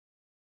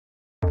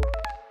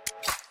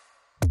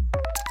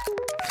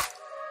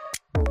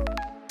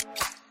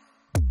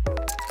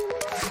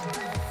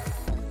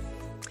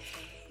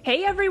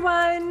Hey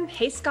everyone.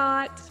 Hey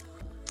Scott.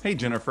 Hey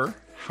Jennifer,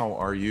 how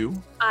are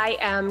you? I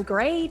am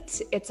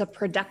great. It's a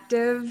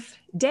productive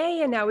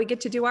day and now we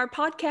get to do our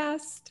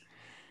podcast.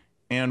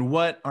 And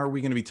what are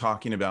we going to be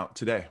talking about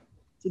today?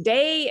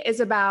 Today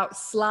is about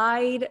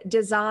slide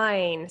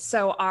design.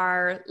 So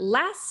our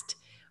last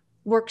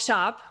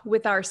workshop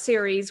with our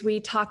series, we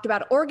talked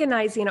about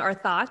organizing our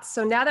thoughts.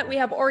 So now that we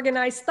have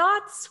organized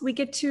thoughts, we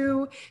get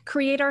to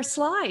create our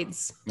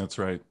slides. That's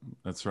right.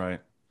 That's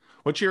right.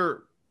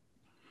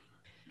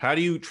 How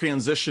do you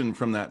transition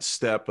from that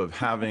step of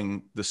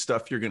having the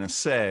stuff you're going to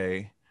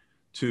say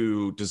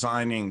to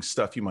designing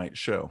stuff you might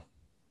show?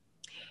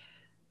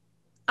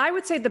 I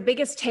would say the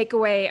biggest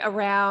takeaway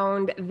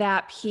around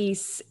that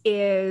piece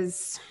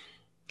is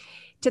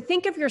to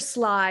think of your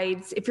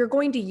slides, if you're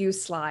going to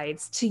use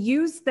slides, to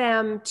use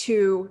them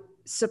to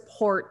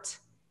support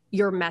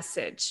your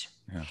message.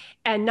 Yeah.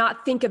 And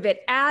not think of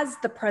it as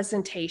the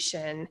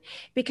presentation.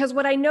 Because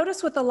what I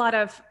notice with a lot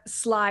of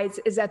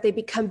slides is that they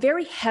become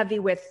very heavy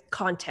with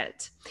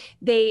content.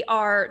 They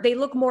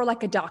look more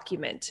like a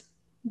document.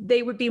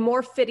 They would be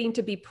more fitting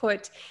to be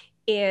put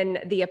in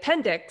the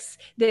appendix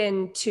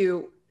than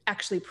to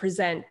actually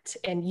present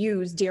and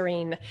use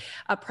during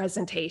a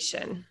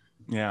presentation.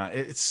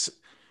 Yeah,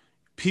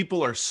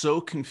 people are so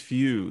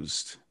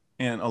confused,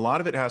 and a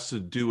lot of it has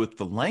to do with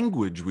the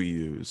language we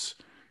use.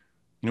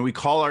 You know, we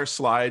call our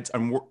slides,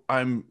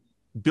 I'm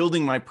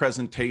building my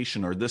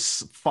presentation, or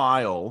this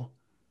file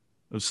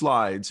of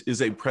slides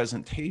is a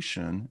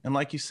presentation. And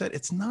like you said,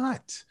 it's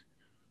not.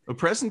 A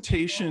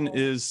presentation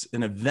is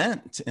an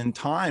event in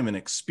time, an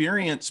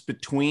experience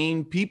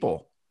between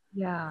people.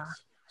 Yeah.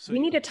 So we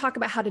need to talk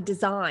about how to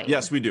design.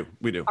 Yes, we do.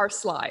 Our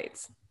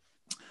slides.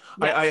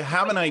 Yes. I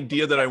have an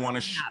idea that I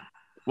want to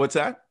What's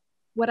that?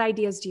 What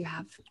ideas do you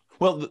have?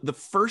 Well, the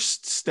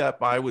first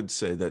step, I would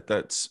say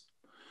that's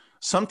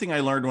something I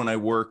learned when I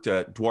worked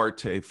at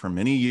Duarte for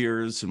many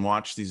years and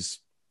watched these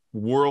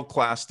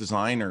world-class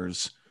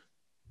designers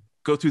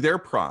go through their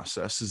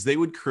process, is they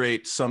would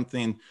create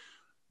something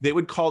they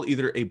would call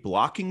either a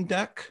blocking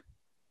deck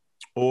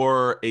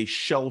or a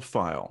shell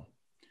file.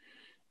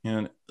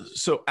 And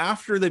so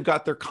after they've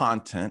got their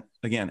content,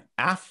 again,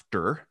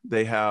 after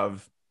they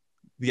have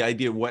the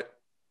idea of what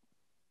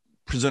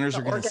presenters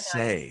are going to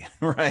say,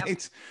 right? Yep.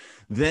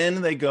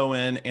 Then they go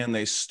in and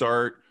they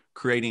start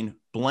creating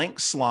blank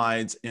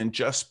slides and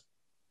just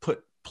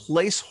put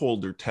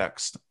placeholder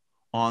text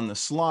on the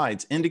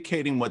slides,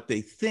 indicating what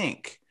they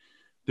think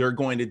they're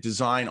going to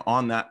design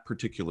on that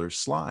particular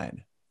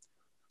slide.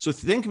 So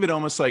think of it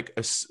almost like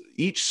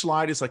each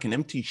slide is like an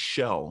empty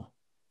shell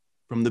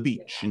from the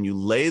beach, and you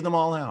lay them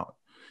all out.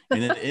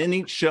 And in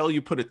each shell,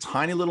 you put a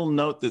tiny little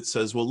note that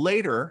says, well,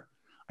 later,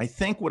 I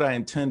think what I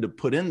intend to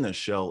put in this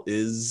shell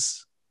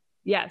is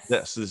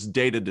this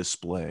data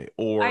display,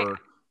 or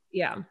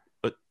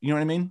but you know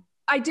what I mean?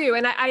 I do.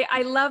 And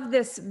I love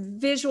this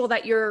visual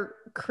that you're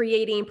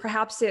creating.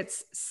 Perhaps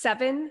it's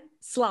 7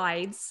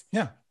 slides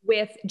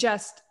with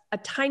just a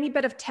tiny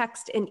bit of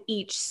text in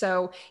each.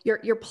 So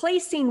you're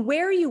placing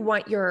where you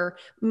want your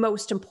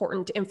most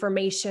important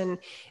information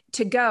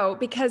to go,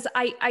 because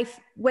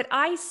what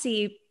I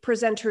see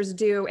presenters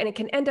do, and it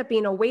can end up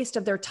being a waste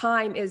of their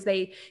time, is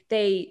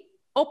they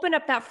open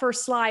up that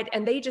first slide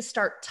and they just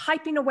start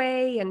typing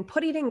away and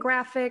putting in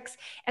graphics,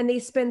 and they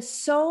spend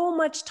so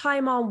much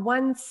time on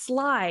one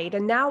slide,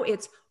 and now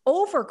it's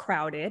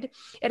overcrowded.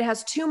 It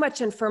has too much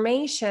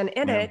information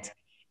in it.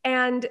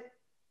 And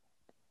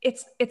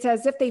it's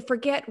as if they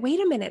forget,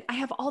 wait a minute, I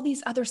have all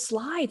these other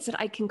slides that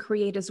I can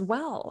create as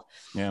well.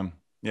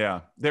 Yeah.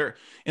 They're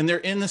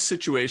in the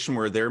situation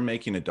where they're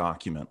making a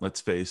document,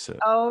 let's face it.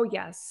 Oh,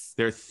 yes.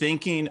 They're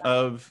thinking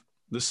of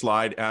the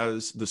slide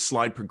as the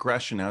slide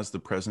progression, as the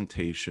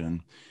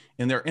presentation,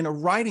 and they're in a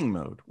writing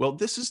mode. Well,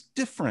 this is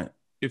different.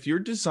 If you're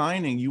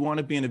designing, you want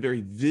to be in a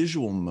very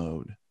visual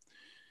mode.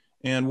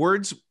 And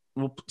words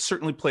will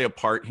certainly play a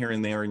part here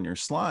and there in your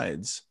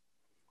slides,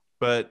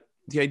 but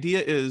the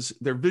idea is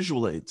they're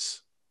visual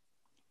aids.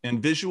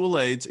 And visual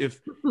aids, if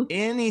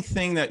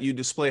anything that you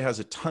display has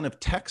a ton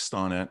of text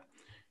on it,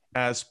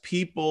 as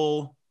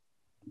people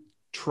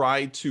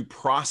try to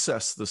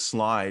process the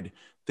slide,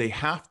 they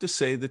have to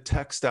say the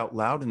text out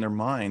loud in their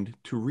mind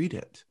to read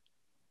it.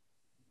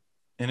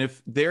 And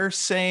if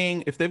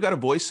they've got a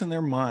voice in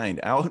their mind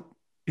out,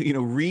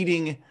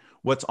 reading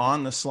what's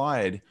on the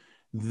slide,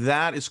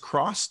 that is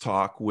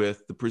crosstalk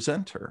with the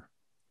presenter.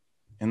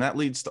 And that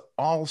leads to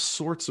all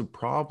sorts of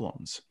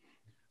problems.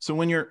 So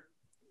when you're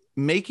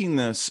making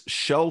this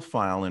shell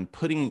file and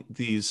putting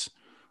these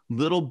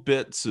little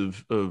bits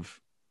of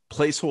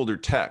placeholder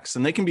text,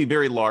 and they can be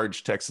very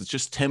large text, it's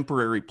just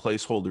temporary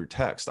placeholder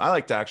text. I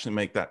like to actually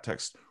make that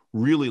text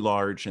really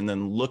large and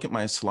then look at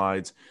my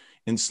slides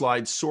in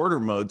slide sorter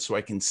mode so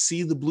I can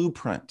see the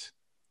blueprint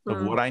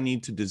of what I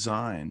need to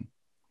design.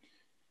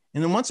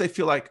 And then once I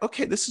feel like,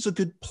 okay, this is a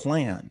good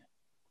plan,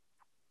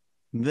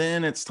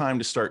 then it's time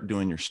to start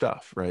doing your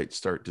stuff, right?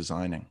 Start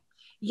designing.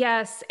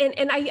 Yes.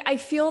 And I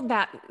feel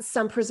that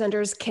some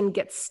presenters can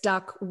get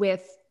stuck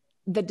with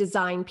the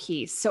design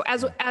piece. So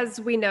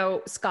as we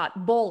know,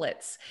 Scott,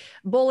 bullets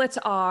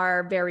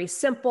are very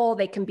simple.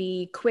 They can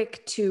be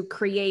quick to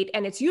create,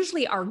 and it's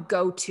usually our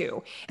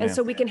go-to. And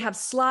so we can have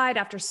slide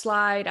after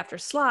slide after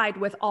slide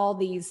with all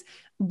these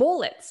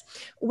bullets.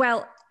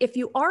 Well, if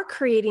you are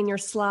creating your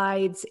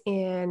slides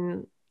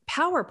in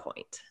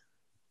PowerPoint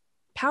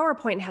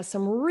has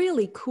some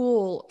really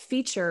cool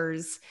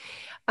features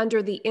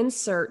under the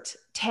Insert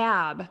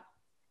tab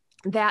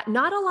that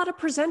not a lot of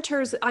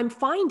presenters I'm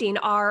finding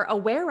are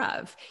aware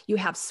of. You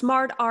have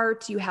smart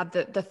art, you have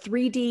the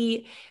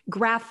 3D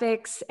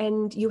graphics,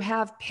 and you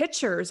have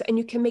pictures, and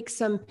you can make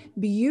some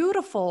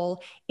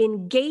beautiful,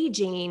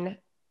 engaging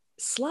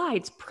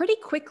slides pretty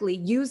quickly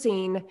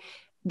using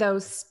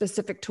those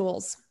specific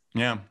tools.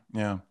 Yeah.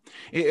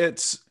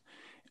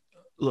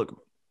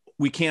 Look,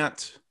 we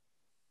can't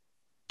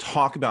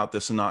talk about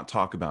this and not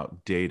talk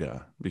about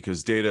data,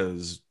 because data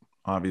is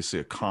obviously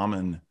a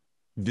common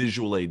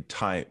visual aid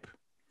type.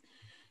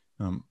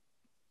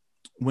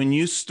 When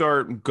you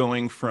start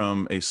going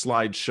from a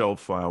slideshow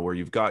file where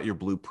you've got your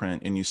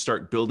blueprint and you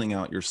start building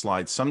out your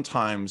slides,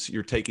 sometimes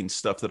you're taking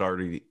stuff that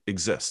already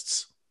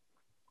exists.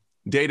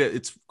 Data,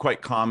 it's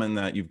quite common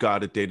that you've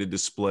got a data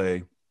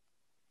display.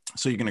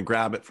 So you're going to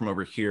grab it from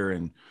over here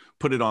and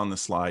put it on the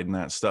slide and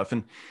that stuff.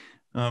 And,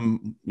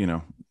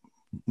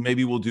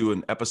 maybe we'll do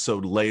an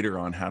episode later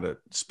on how to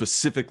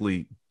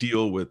specifically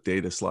deal with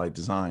data slide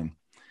design.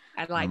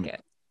 I like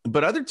it.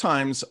 But other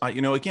times,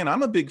 again,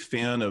 I'm a big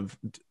fan of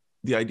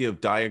the idea of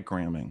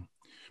diagramming,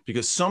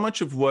 because so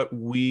much of what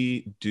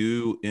we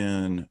do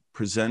in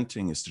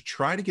presenting is to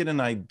try to get an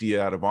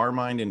idea out of our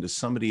mind into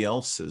somebody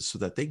else's so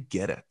that they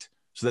get it,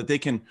 so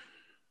that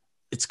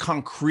it's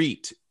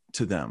concrete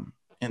to them.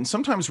 And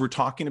sometimes we're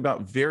talking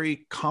about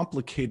very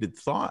complicated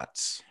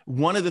thoughts.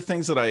 One of the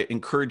things that I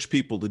encourage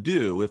people to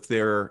do if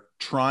they're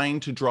trying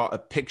to draw a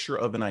picture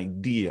of an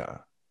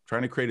idea,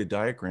 trying to create a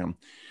diagram,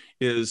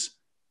 is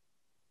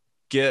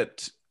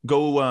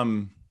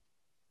go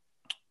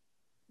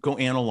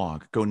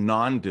analog, go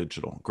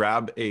non-digital,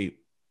 grab a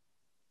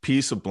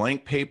piece of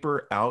blank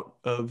paper out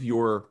of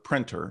your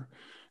printer,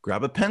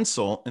 grab a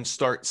pencil and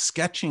start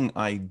sketching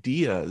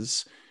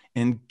ideas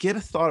and get a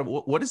thought of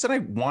what is it I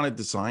want to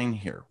design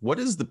here? What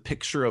is the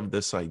picture of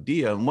this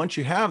idea? And once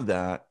you have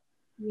that,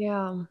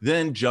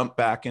 then jump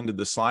back into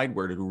the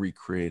slideware to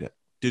recreate it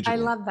digitally. I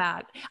love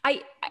that.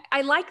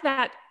 I like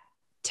that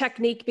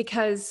technique,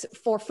 because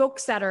for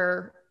folks that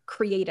are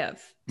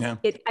creative,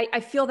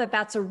 I feel that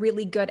that's a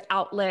really good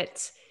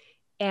outlet,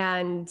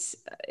 and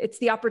it's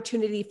the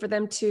opportunity for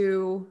them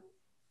to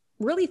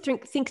really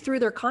think through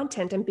their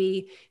content and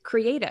be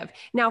creative.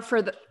 Now,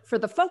 for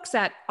the folks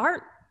that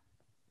aren't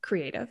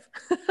creative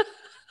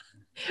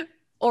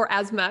or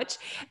as much,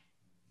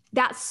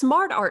 that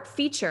smart art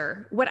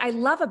feature, what I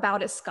love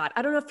about it, Scott,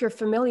 I don't know if you're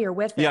familiar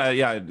with it.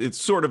 Yeah.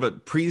 It's sort of a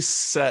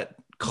preset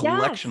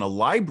collection, a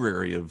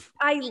library of.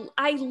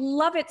 I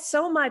love it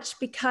so much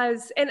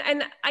because,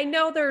 and I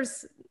know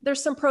there's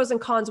some pros and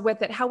cons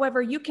with it.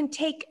 However, you can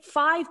take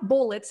 5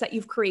 bullets that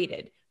you've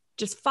created,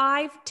 just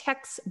 5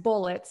 text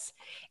bullets,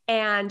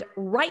 and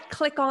right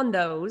click on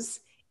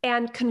those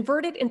and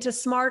convert it into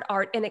smart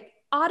art, and it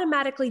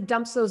automatically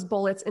dumps those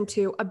bullets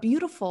into a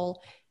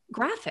beautiful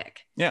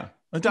graphic. Yeah.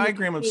 A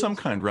diagram of some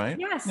kind, right?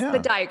 Yes. Yeah. The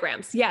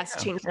diagrams. Yes.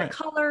 Yeah, change the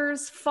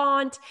colors,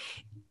 font.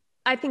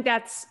 I think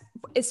that's,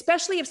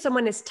 especially if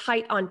someone is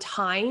tight on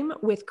time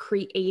with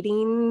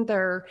creating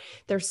their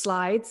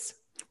slides.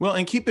 Well,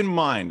 and keep in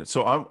mind,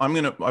 so I'm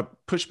going to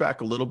push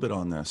back a little bit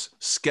on this.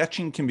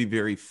 Sketching can be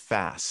very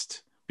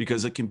fast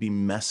because it can be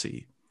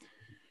messy.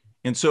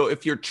 And so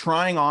if you're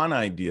trying on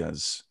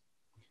ideas,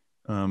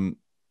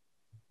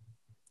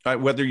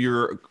 whether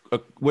you're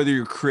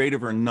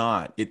creative or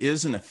not, it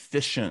is an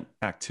efficient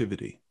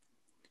activity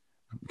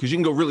because you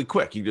can go really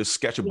quick. You just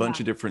sketch a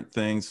bunch of different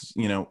things.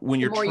 When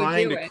you're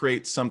trying to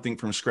create something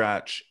from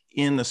scratch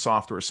in the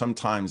software,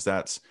 sometimes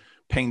that's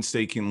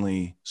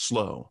painstakingly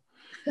slow.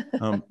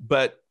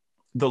 But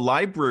the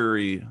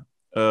library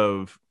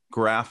of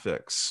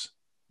graphics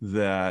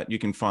that you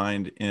can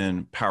find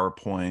in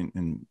PowerPoint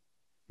and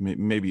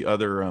maybe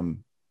other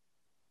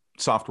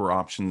software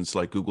options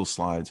like Google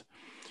Slides,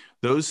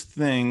 those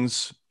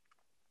things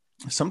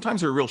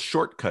sometimes are a real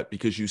shortcut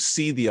because you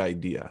see the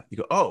idea. You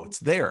go, oh, it's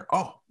there.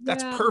 Oh,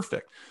 that's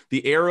perfect.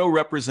 The arrow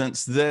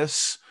represents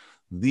this.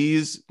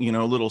 These,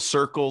 little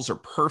circles are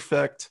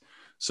perfect.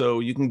 So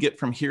you can get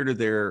from here to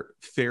there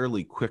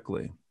fairly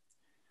quickly.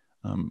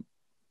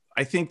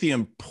 I think the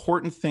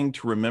important thing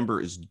to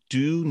remember is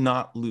do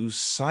not lose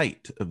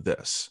sight of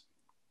this.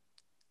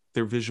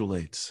 They're visual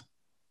aids.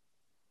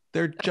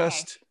 They're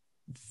just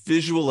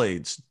visual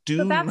aids.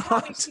 That's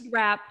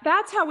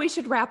how we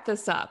should wrap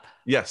this up.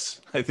 Yes,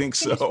 I think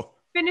so.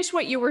 Finish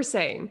what you were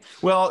saying.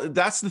 Well,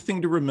 that's the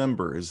thing to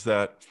remember, is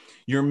that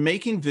you're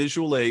making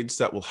visual aids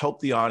that will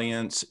help the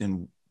audience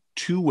in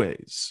 2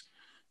 ways: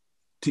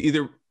 to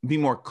either be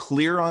more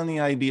clear on the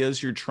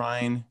ideas you're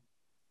trying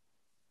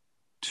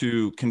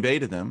to convey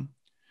to them,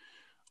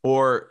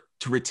 or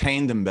to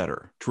retain them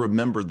better, to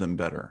remember them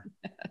better.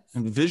 Yes.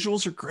 And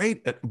visuals are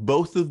great at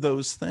both of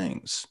those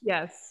things.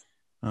 Yes.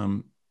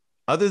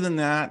 Other than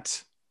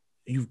that,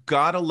 you've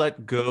got to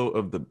let go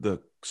of the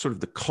sort of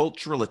the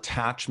cultural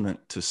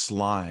attachment to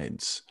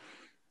slides.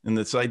 And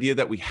this idea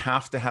that we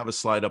have to have a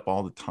slide up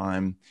all the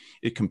time,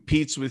 it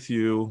competes with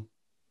you.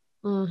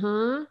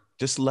 Mm-hmm.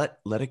 Just let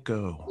it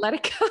go. Let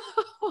it go.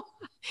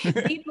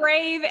 Be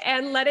brave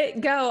and let it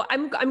go.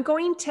 I'm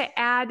going to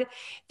add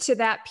to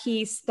that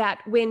piece that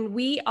when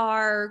we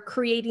are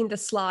creating the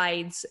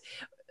slides,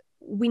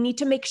 we need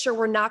to make sure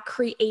we're not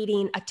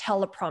creating a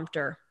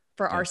teleprompter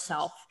for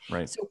ourselves.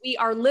 Right. So we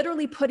are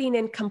literally putting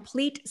in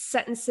complete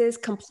sentences,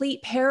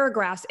 complete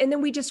paragraphs, and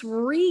then we just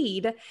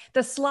read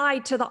the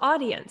slide to the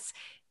audience.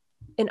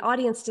 An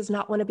audience does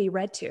not want to be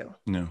read to.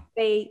 No.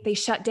 They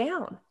shut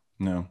down.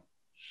 No.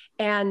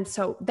 And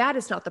so that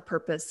is not the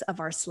purpose of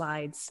our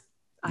slides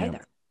either.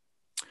 Yeah.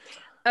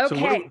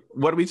 Okay. So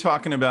what are we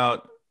talking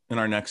about in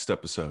our next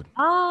episode?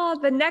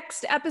 The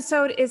next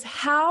episode is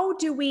how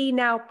do we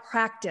now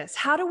practice?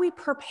 How do we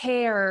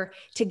prepare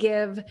to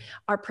give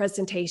our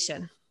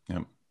presentation?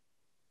 Yep.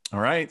 All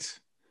right.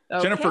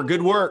 Okay. Jennifer,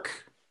 good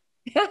work.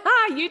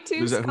 You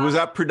too. Was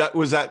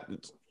that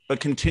a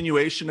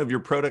continuation of your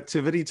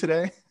productivity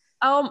today?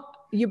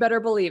 You better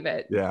believe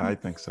it. Yeah, I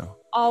think so.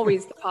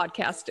 Always the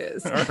podcast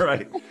is. All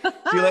right.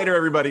 See you later,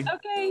 everybody.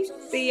 Okay.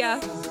 See ya.